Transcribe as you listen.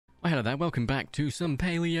Hello there, welcome back to some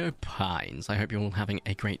Paleo Pines. I hope you're all having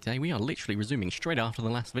a great day. We are literally resuming straight after the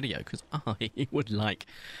last video because I would like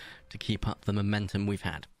to keep up the momentum we've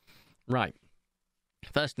had. Right,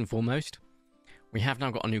 first and foremost, we have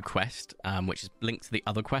now got a new quest, which is linked to the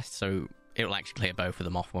other quest, so it'll actually clear both of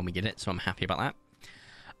them off when we get it, so I'm happy about that.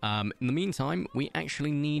 In the meantime, we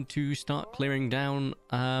actually need to start clearing down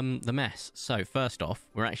the mess. So first off,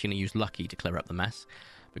 we're actually going to use Lucky to clear up the mess,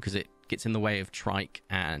 because it gets in the way of Trike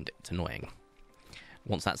and it's annoying.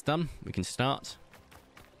 Once that's done, we can start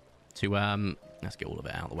to, let's get all of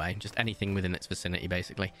it out of the way, just anything within its vicinity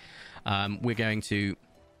basically. We're going to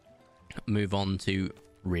move on to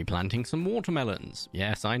replanting some watermelons.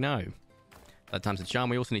 Yes, I know. Third time's a charm.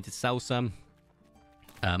 We also need to sell some.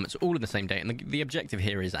 It's all in the same day, and the objective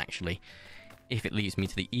here is actually, if it leads me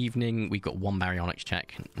to the evening, we've got 1 baryonyx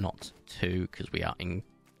check, not 2, because we are in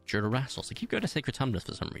Jurassic. I keep going to Sacred Tumblers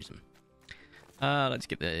for some reason. Let's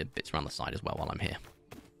get the bits around the side as well while I'm here.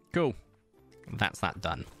 Cool. That's that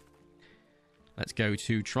done. Let's go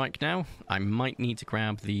to Trike now. I might need to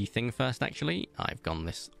grab the thing first, actually. I've gone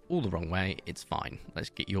this all the wrong way. It's fine. Let's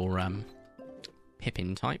get your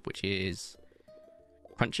Pippin type, which is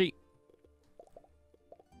Crunchy.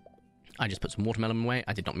 I just put some watermelon away.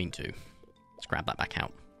 I did not mean to. Let's grab that back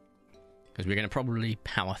out, because we're going to probably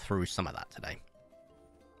power through some of that today.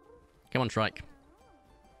 Come on, Trike.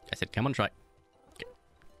 I said, come on, Trike.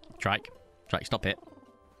 Trike, stop it.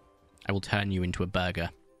 I will turn you into a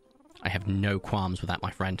burger. I have no qualms with that,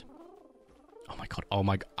 my friend. Oh my god,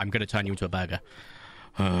 I'm going to turn you into a burger.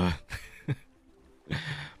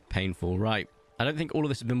 Painful, right. I don't think all of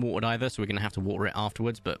this has been watered either, so we're going to have to water it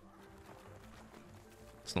afterwards, but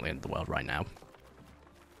it's not the end of the world right now.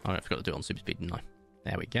 Oh, I forgot to do it on super speed, didn't I?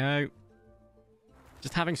 There we go.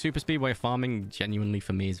 Just having super speed while you're farming, genuinely,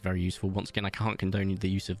 for me, is very useful. Once again, I can't condone the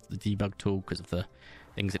use of the debug tool because of the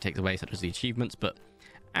things it takes away, such as the achievements,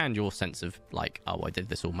 and your sense of, like, oh, I did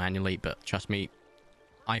this all manually, but trust me,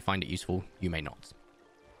 I find it useful. You may not.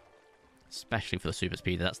 Especially for the super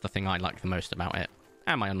speed. That's the thing I like the most about it.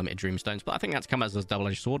 And my unlimited dreamstones, but I think that's come as a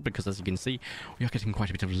double-edged sword, because as you can see, we are getting quite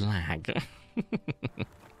a bit of lag.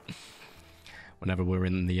 Whenever we're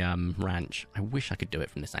in the ranch. I wish I could do it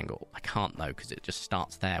from this angle. I can't, though, because it just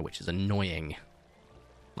starts there, which is annoying.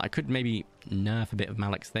 I could maybe nerf a bit of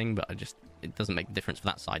Malik's thing, but it doesn't make a difference for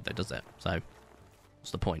that side, though, does it? So, what's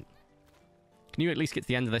the point? Can you at least get to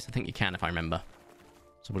the end of this? I think you can, if I remember.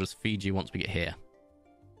 So we'll just feed you once we get here.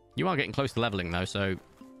 You are getting close to leveling, though, so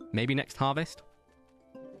maybe next harvest?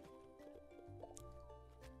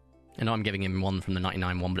 I know I'm giving him one from the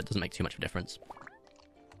 99 one, but it doesn't make too much of a difference.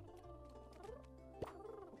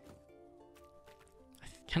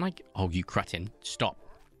 Can I... Oh, you cretin. Stop.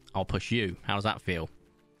 I'll push you. How does that feel?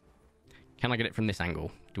 Can I get it from this angle,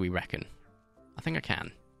 do we reckon? I think I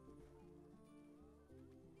can.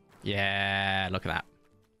 Yeah, look at that.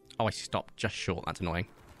 Oh, I stopped just short. That's annoying.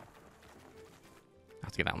 I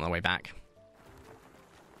have to get that on the way back.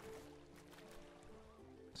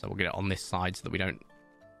 So we'll get it on this side so that we don't...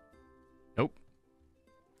 Nope.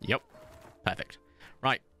 Yep. Perfect.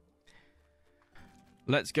 Right.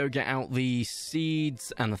 Let's go get out the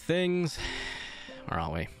seeds and the things. Where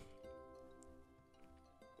are we?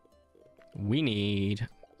 We need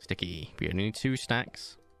sticky. We only need 2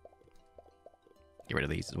 stacks. Get rid of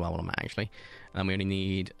these as well while I'm at, actually. And we only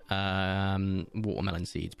need watermelon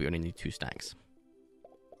seeds. We only need 2 stacks.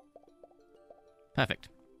 Perfect.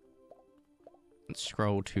 Let's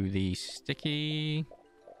scroll to the sticky.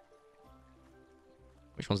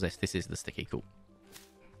 Which one's this? This is the sticky. Cool.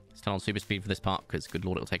 Let's turn on super speed for this part, because good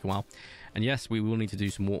lord, it'll take a while. And yes, we will need to do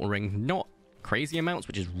some watering. Not crazy amounts,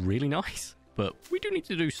 which is really nice, but we do need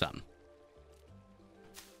to do some.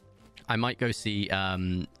 I might go see,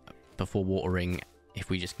 before watering, if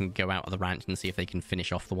we just can go out of the ranch and see if they can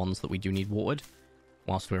finish off the ones that we do need watered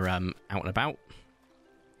whilst we're out and about.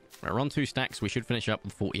 We're on 2 stacks. We should finish up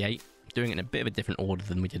with 48. Doing it in a bit of a different order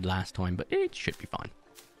than we did last time, but it should be fine.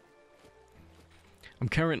 I'm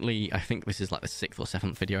currently, I think this is like the 6th or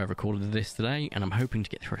 7th video I've recorded of this today, and I'm hoping to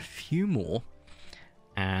get through a few more.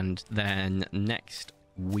 And then next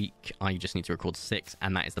week, I just need to record 6,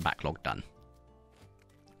 and that is the backlog done.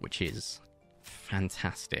 Which is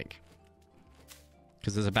fantastic.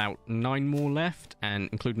 Because there's about 9 more left, and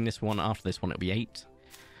including this one, after this one, it'll be 8.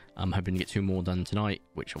 I'm hoping to get 2 more done tonight,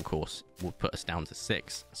 which of course will put us down to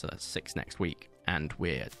 6. So that's 6 next week, and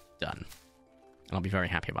we're done. And I'll be very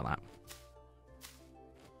happy about that.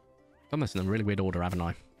 Done this in a really weird order, haven't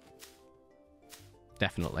I?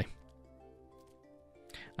 Definitely.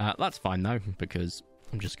 That's fine, though, because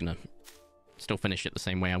I'm just going to still finish it the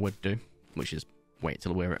same way I would do, which is wait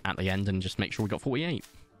till we're at the end and just make sure we got 48.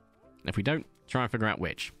 If we don't, try and figure out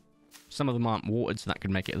which. Some of them aren't watered, so that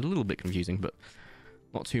could make it a little bit confusing, but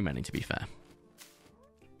not too many, to be fair.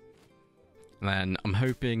 And then I'm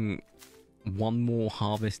hoping one more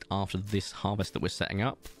harvest after this harvest that we're setting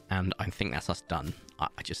up, and I think that's us done. I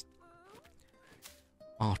just...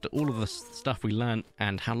 After all of the stuff we learned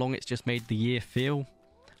and how long it's just made the year feel,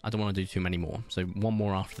 I don't want to do too many more. So one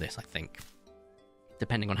more after this, I think.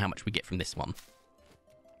 Depending on how much we get from this one.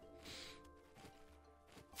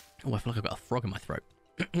 Oh, I feel like I've got a frog in my throat.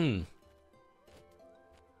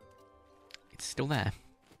 It's still there.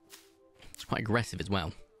 It's quite aggressive as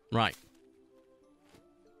well. Right.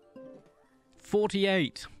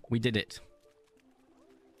 48. We did it.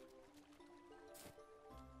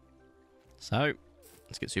 So,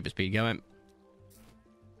 let's get super speed going.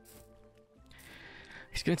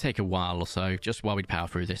 It's going to take a while or so, just while we power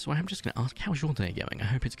through this. So I'm just going to ask, how's your day going? I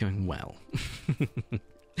hope it's going well.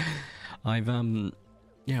 I've,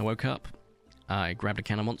 woke up. I grabbed a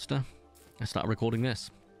can of Monster. I started recording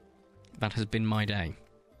this. That has been my day.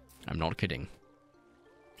 I'm not kidding.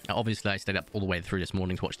 Obviously, I stayed up all the way through this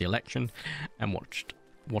morning to watch the election and watched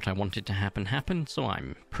what I wanted to happen, so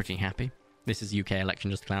I'm pretty happy. This is UK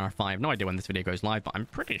election, just to clarify. I have no idea when this video goes live, but I'm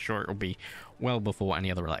pretty sure it'll be well before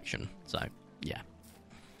any other election. So, yeah.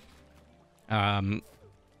 But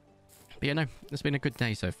yeah, no, it's been a good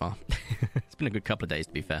day so far. It's been a good couple of days,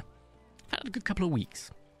 to be fair. I've had a good couple of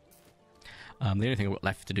weeks. The only thing I've got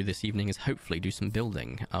left to do this evening is hopefully do some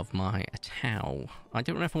building of my Tau. I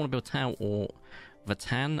don't know if I want to build Tau or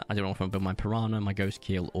Vatan. I don't know if I want to build my Piranha, my Ghost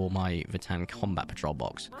Keel, or my Vatan Combat Patrol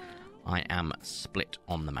Box. I am split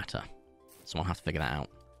on the matter. So I'll have to figure that out.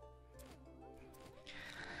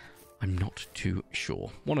 I'm not too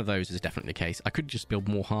sure. One of those is definitely the case. I could just build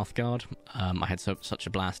more Hearthguard. I had such a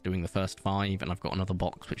blast doing the first 5, and I've got another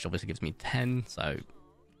box, which obviously gives me 10. So,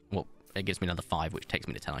 well, it gives me another 5, which takes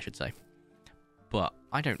me to 10, I should say. But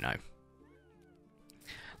I don't know.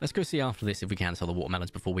 Let's go see after this if we can sell the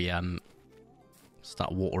watermelons before we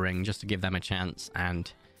start watering, just to give them a chance,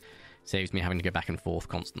 and saves me having to go back and forth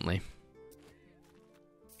constantly.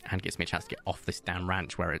 And gives me a chance to get off this damn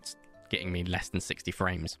ranch where it's getting me less than 60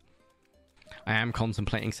 frames. I am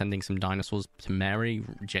contemplating sending some dinosaurs to Mary,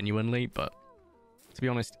 genuinely, but to be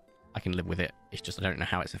honest, I can live with it. It's just I don't know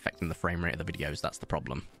how it's affecting the frame rate of the videos, that's the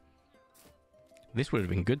problem. This would have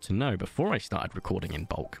been good to know before I started recording in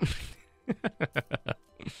bulk.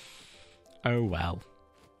 Oh well.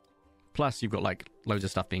 Plus, you've got like loads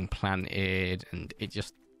of stuff being planted, and it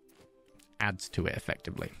just adds to it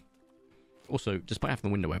effectively. Also, despite having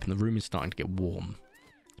the window open, the room is starting to get warm.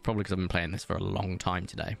 It's probably because I've been playing this for a long time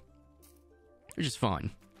today. Which is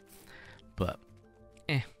fine. But,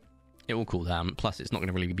 it will cool down. Plus, it's not going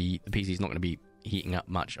to really be... The PC's not going to be heating up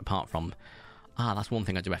much apart from... that's one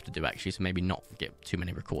thing I do have to do, actually, so maybe not get too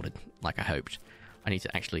many recorded, like I hoped. I need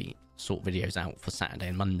to actually sort videos out for Saturday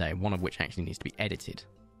and Monday, one of which actually needs to be edited.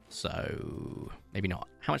 So, maybe not.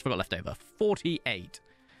 How much have I got left over? 48.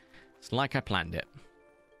 It's like I planned it.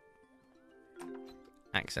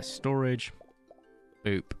 Access storage.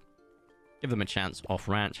 Boop. Give them a chance off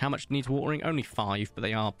ranch. How much needs watering? Only 5, but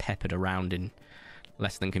they are peppered around in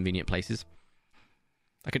less than convenient places.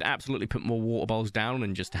 I could absolutely put more water bowls down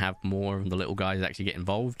and just have more of the little guys actually get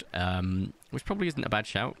involved, which probably isn't a bad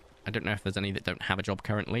shout. I don't know if there's any that don't have a job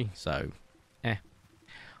currently, so,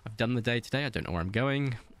 I've done the day today. I don't know where I'm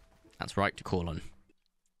going. That's right to call on.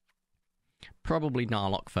 Probably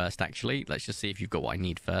Narlock first, actually. Let's just see if you've got what I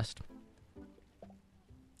need first.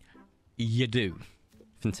 You do.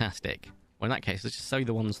 Fantastic. Well, in that case, let's just sell you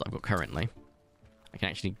the ones that I've got currently. I can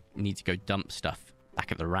actually need to go dump stuff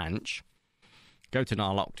back at the ranch. Go to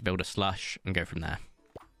Narlock to build a slush and go from there.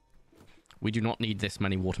 We do not need this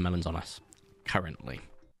many watermelons on us currently.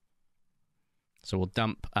 So we'll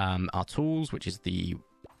dump our tools, which is the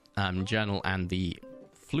journal and the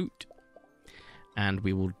flute. And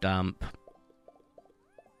we will dump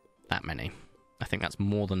that many. I think that's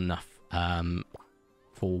more than enough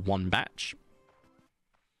for one batch.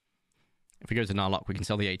 If we go to Narlock, we can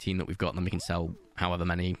sell the 18 that we've got, and then we can sell however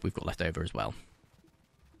many we've got left over as well.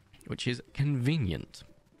 Which is convenient.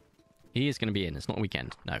 He is going to be in. It's not a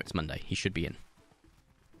weekend. No, it's Monday. He should be in.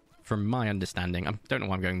 From my understanding, I don't know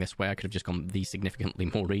why I'm going this way. I could have just gone the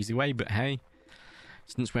significantly more easy way, but hey.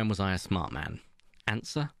 Since when was I a smart man?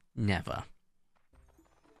 Answer, never.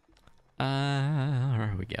 Where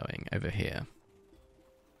are we going? Over here.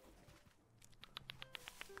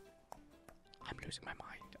 I'm losing my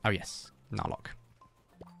mind. Oh, yes. Narlock.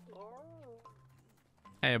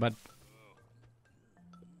 Hey, bud.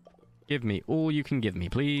 Give me all you can give me,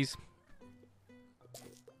 please.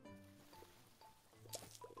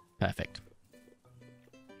 Perfect.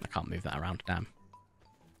 can't move that around, damn.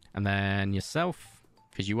 And then yourself,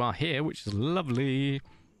 because you are here, which is lovely.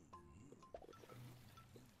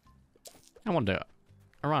 I wonder,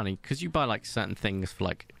 Arani, because you buy, like, certain things for,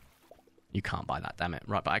 like... You can't buy that, damn it.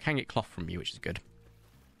 Right, but I can get cloth from you, which is good.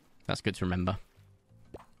 That's good to remember.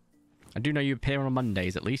 I do know you appear on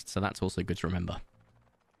Mondays, at least, so that's also good to remember.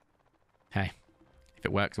 Hey, if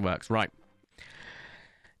it works, it works. Right.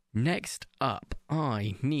 Next up,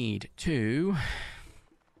 I need to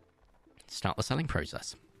start the selling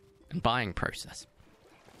process and buying process.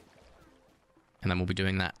 And then we'll be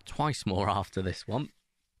doing that twice more after this one,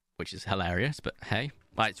 which is hilarious, but hey.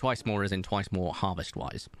 Like, twice more as in twice more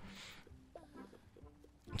harvest-wise.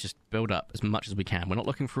 Just build up as much as we can. We're not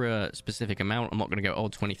looking for a specific amount. I'm not going to go, oh,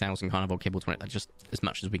 20,000 carnivore kibble, 20. Just as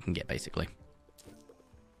much as we can get, basically.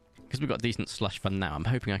 Because we've got a decent slush fund now, I'm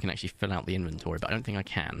hoping I can actually fill out the inventory, but I don't think I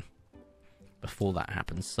can before that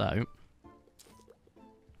happens. So,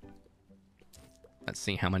 let's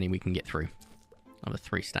see how many we can get through. Another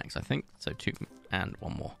 3 stacks, I think. So 2 and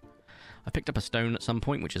 1 more. I picked up a stone at some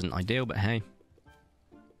point, which isn't ideal, but hey.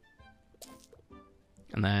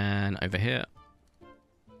 And then over here,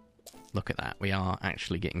 look at that. We are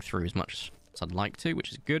actually getting through as much as I'd like to,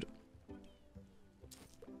 which is good.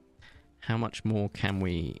 How much more can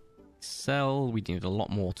we sell? We need a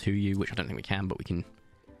lot more to you, which I don't think we can, but we can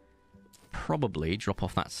probably drop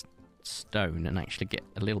off that stone and actually get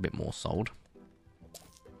a little bit more sold.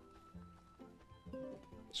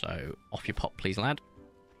 So, off your pop, please, lad.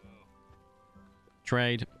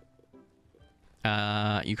 Trade.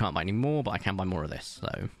 You can't buy any more, but I can buy more of this,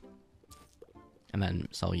 so... And then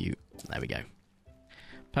sell you. There we go.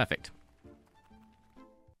 Perfect.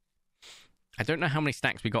 I don't know how many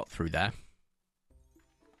stacks we got through there.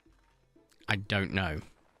 I don't know.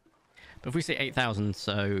 But if we say 8,000,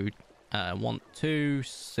 so... 1, 2,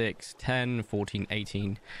 6, 10, 14,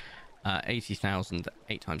 18... 80,000,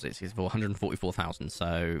 8 times 8 is 144,000,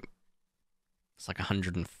 so it's like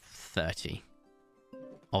 130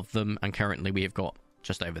 of them, and currently we have got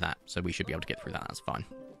just over that, so we should be able to get through that. That's fine.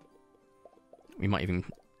 We might even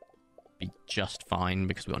be just fine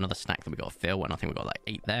because we've got another stack that we've got to fill, and I think we've got like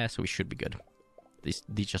 8 there, so we should be good. These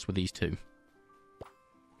just with these 2.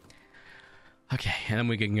 Okay, and then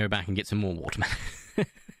we can go back and get some more watermelon.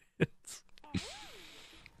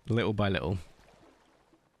 Little by little.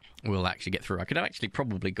 We'll actually get through. I could have actually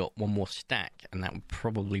probably got 1 more stack, and that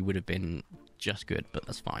probably would have been just good, but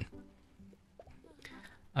that's fine.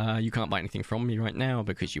 You can't buy anything from me right now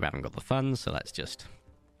because you haven't got the funds, so let's just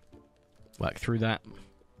work through that.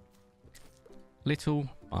 Little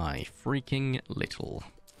by freaking little.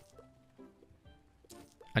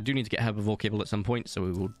 I do need to get herbivore kibble at some point, so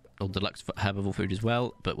we will, or deluxe herbivore food as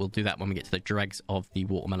well, but we'll do that when we get to the dregs of the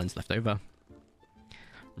watermelons left over.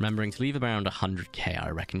 Remembering to leave around 100k, I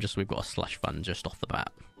reckon, just so we've got a slush fund just off the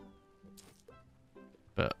bat.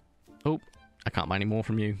 But, oh, I can't buy any more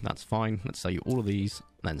from you. That's fine. Let's sell you all of these,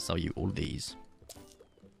 then sell you all of these.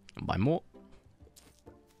 And buy more.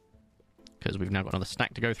 Because we've now got another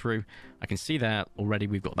stack to go through. I can see that already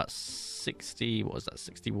we've got about 60, what was that,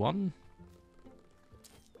 61?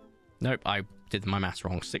 Nope, I did my maths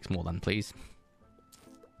wrong. 6 more then, please.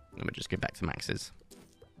 Let me just go back to maxes.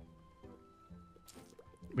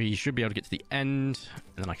 We should be able to get to the end,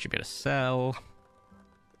 and then I should be able to sell.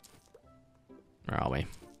 Where are we?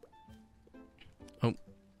 Oh. You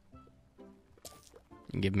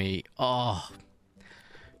can give me... Oh.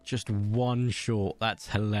 Just 1 short. That's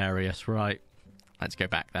hilarious. Right. Let's go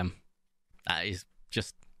back then. That is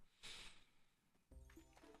just...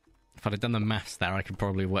 If I'd have done the maths there, I could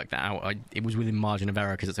probably have worked that out. It was within margin of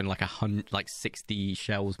error because it's only like 60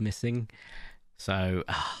 shells missing. So...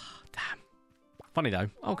 damn. Funny though.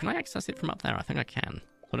 Oh, can I access it from up there? I think I can.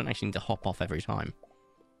 So I don't actually need to hop off every time.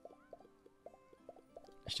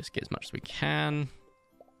 Let's just get as much as we can.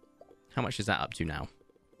 How much is that up to now?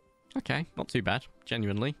 Okay, not too bad.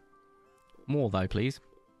 Genuinely. More though, please.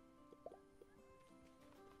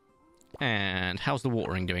 And how's the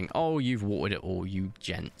watering doing? Oh, you've watered it all, you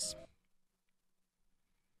gents.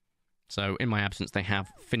 So, in my absence, they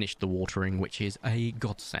have finished the watering, which is a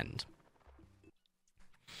godsend.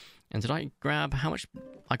 And did I grab how much?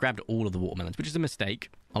 I grabbed all of the watermelons, which is a mistake.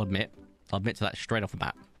 I'll admit. I'll admit to that straight off the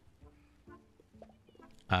bat.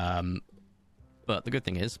 But the good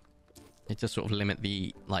thing is, it does sort of limit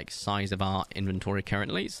the size of our inventory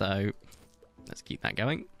currently. So let's keep that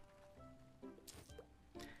going.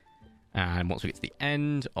 And once we get to the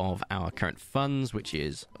end of our current funds, which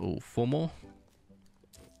is 4 more,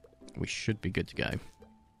 we should be good to go.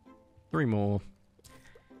 3 more.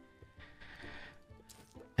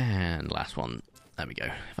 And last one. There we go.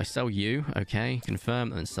 If I sell you, okay, confirm,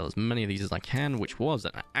 and then sell as many of these as I can, which was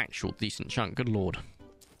an actual decent chunk. Good lord.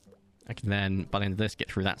 I can then, by the end of this, get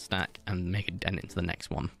through that stack and make a dent into the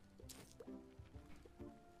next one.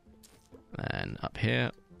 And up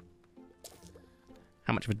here,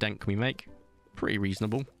 how much of a dent can we make? Pretty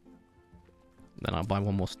reasonable. Then I'll buy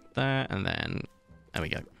one more there, and then there we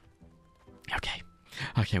go. Okay,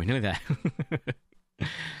 we're nearly there.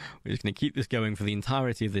 We're just going to keep this going for the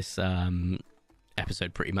entirety of this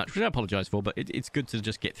episode, pretty much, which I apologise for, but it's good to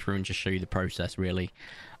just get through and just show you the process, really.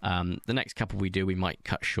 The next couple we do, we might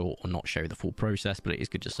cut short or not show the full process, but it is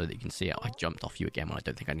good just so that you can see it. I jumped off you again when I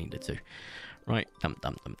don't think I needed to. Right, dump.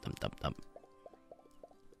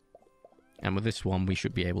 And with this one, we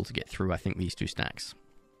should be able to get through, I think, these two stacks.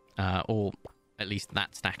 Or at least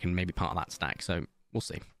that stack and maybe part of that stack, so we'll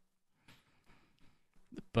see.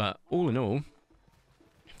 But all in all,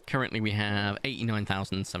 currently we have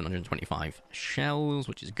 89,725 shells,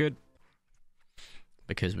 which is good,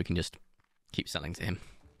 because we can just keep selling to him.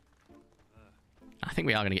 I think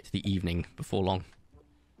we are going to get to the evening before long,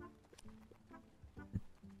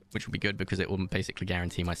 which will be good because it will basically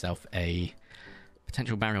guarantee myself a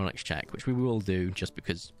potential baryonyx check, which we will do just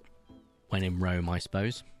because when in Rome, I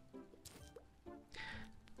suppose.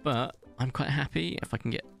 But I'm quite happy if I can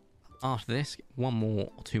get, after this, one more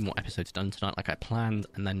or two more episodes done tonight like I planned,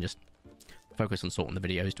 and then just focus on sorting the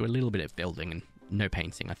videos, do a little bit of building and no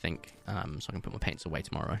painting, I think, so I can put my paints away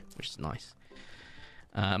tomorrow, which is nice.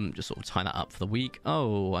 Just sort of tie that up for the week.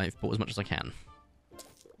 Oh, I've bought as much as I can.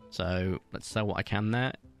 So let's sell what I can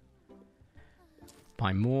there.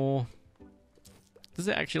 Buy more. Does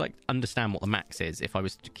it actually like understand what the max is if I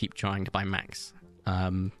was to keep trying to buy max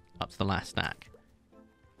up to the last stack?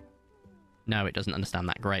 No, it doesn't understand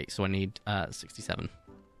that great, so I need 67.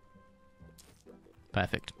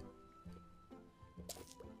 Perfect.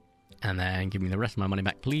 And then give me the rest of my money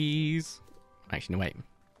back, please. Actually, no, wait.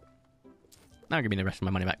 Now give me the rest of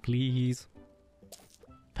my money back, please.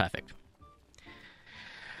 Perfect.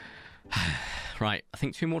 Right, I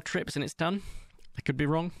think 2 more trips and it's done. I could be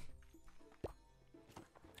wrong.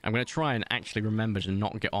 I'm going to try and actually remember to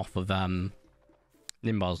not get off of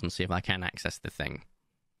Nimbos and see if I can access the thing.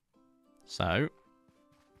 So,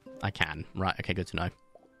 I can. Right, okay, good to know. I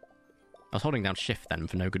was holding down shift then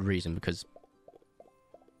for no good reason because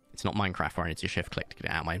it's not Minecraft where I need to shift click to get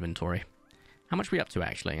it out of my inventory. How much are we up to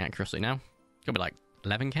actually, accuracy now? Could be like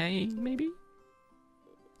 11k maybe?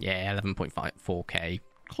 Yeah, 11.54k.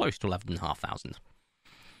 Close to 11,500.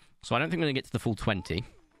 So I don't think we're going to get to the full 20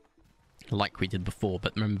 like we did before,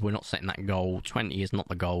 but remember we're not setting that goal. 20 is not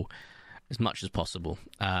the goal as much as possible.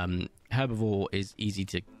 Herbivore is easy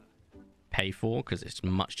to pay for because it's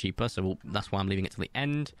much cheaper, so that's why I'm leaving it till the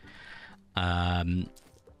end.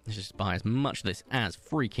 Let's just buy as much of this as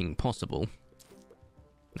freaking possible.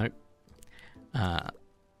 Nope.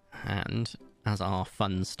 And as our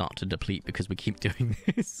funds start to deplete because we keep doing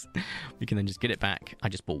this, we can then just get it back. I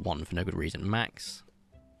just bought 1 for no good reason. Max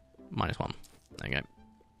 -1. There you go.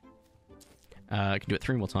 I can do it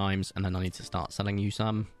 3 more times, and then I need to start selling you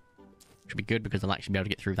some. Which would be good because I'll actually be able to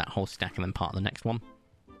get through that whole stack and then part of the next one.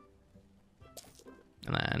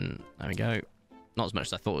 And then, there we go. Not as much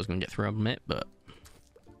as I thought I was going to get through, I admit, but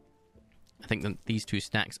I think that these 2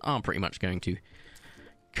 stacks are pretty much going to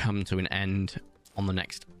come to an end on the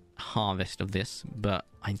next harvest of this, but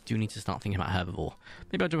I do need to start thinking about herbivore.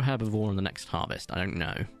 Maybe I'll do a herbivore on the next harvest, I don't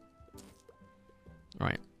know.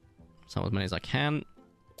 Right, sell as many as I can.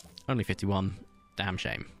 Only 51, damn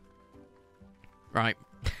shame. Right.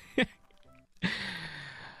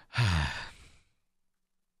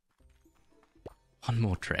 One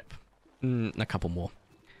more trip. A couple more.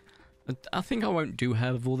 I think I won't do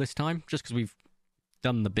herbivore this time, just because we've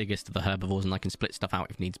done the biggest of the herbivores and I can split stuff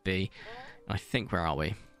out if needs be. And I think, where are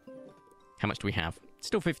we? How much do we have?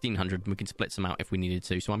 Still 1,500, and we can split some out if we needed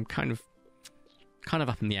to, so I'm kind of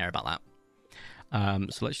up in the air about that.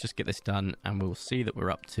 So let's just get this done, and we'll see that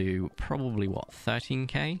we're up to probably, what,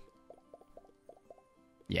 13k?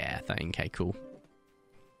 Yeah, 13k, cool.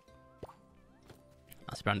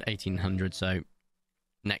 That's around 1,800, so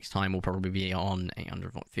next time we'll probably be on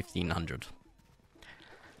 800, what, 1,500.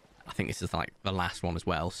 I think this is like the last one as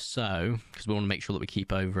well, so, because we want to make sure that we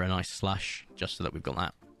keep over a nice slush, just so that we've got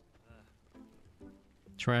that.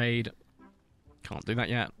 Trade. Can't do that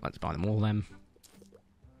yet. Let's buy them all then.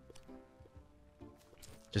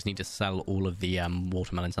 Just need to sell all of the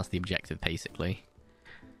watermelons. That's the objective, basically.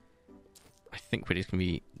 I think we're just going to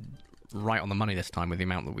be right on the money this time with the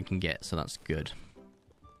amount that we can get, so that's good.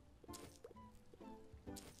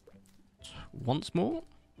 Once more?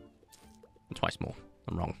 Twice more.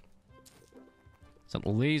 I'm wrong. Sell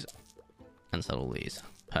all these. And sell all these.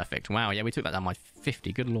 Perfect. Wow, yeah, we took that down by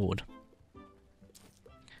 50. Good lord.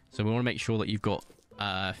 So we want to make sure that you've got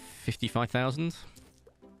 55,000.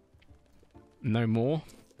 No more.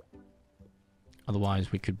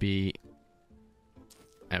 Otherwise, we could be...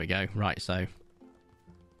 There we go. Right, so...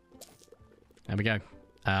 There we go.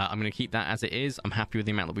 I'm going to keep that as it is. I'm happy with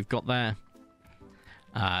the amount that we've got there.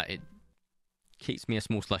 It keeps me a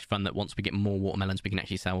small slush fund that once we get more watermelons, we can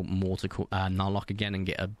actually sell more to Narlock again and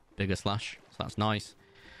get a bigger slush. So that's nice.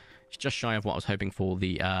 It's just shy of what I was hoping for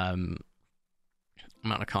the amount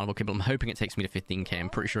of carnival kibble. I'm hoping it takes me to 15k. I'm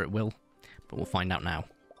pretty sure it will, but we'll find out now.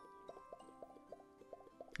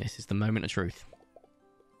 This is the moment of truth.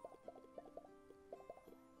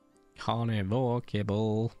 Carnivore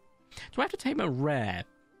kibble. Do I have to tame a rare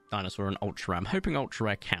dinosaur or an ultra rare? I'm hoping ultra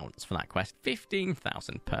rare counts for that quest.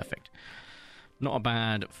 15,000. Perfect. Not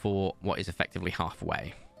bad for what is effectively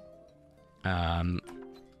halfway. Buy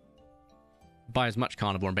as much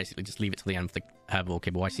carnivore and basically just leave it till the end for the herbivore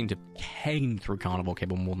kibble. I seem to cane through carnivore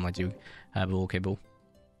kibble more than I do herbivore kibble.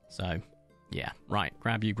 So, yeah. Right.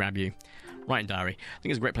 Grab you. Right in diary. I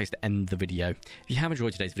think it's a great place to end the video. If you have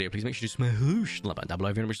enjoyed today's video, please make sure to smash the like button down below.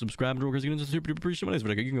 If you want to subscribe and all, because you're going to super appreciate my next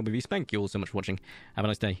video. You can go be. Thank you all so much for watching. Have a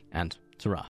nice day, and ta-ra.